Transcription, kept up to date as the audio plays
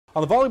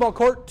On the volleyball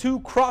court,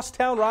 two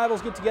crosstown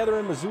rivals get together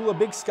in Missoula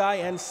Big Sky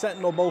and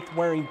Sentinel, both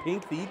wearing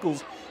pink. The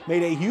Eagles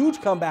made a huge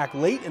comeback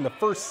late in the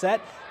first set.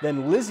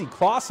 Then Lizzie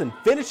Clausen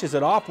finishes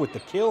it off with the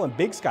kill, and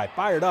Big Sky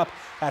fired up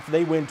after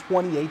they win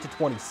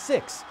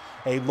 28-26.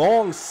 A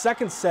long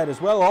second set as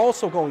well,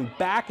 also going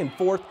back and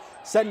forth.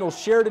 Sentinel's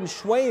Sheridan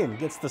Schwayen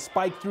gets the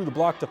spike through the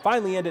block to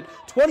finally end it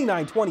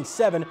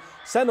 29-27.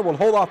 Sentinel will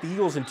hold off the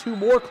Eagles in two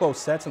more close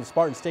sets, and the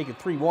Spartans take it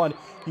 3-1.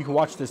 You can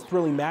watch this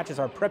thrilling match as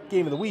our prep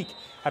game of the week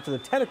after the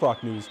 10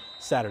 o'clock news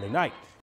Saturday night.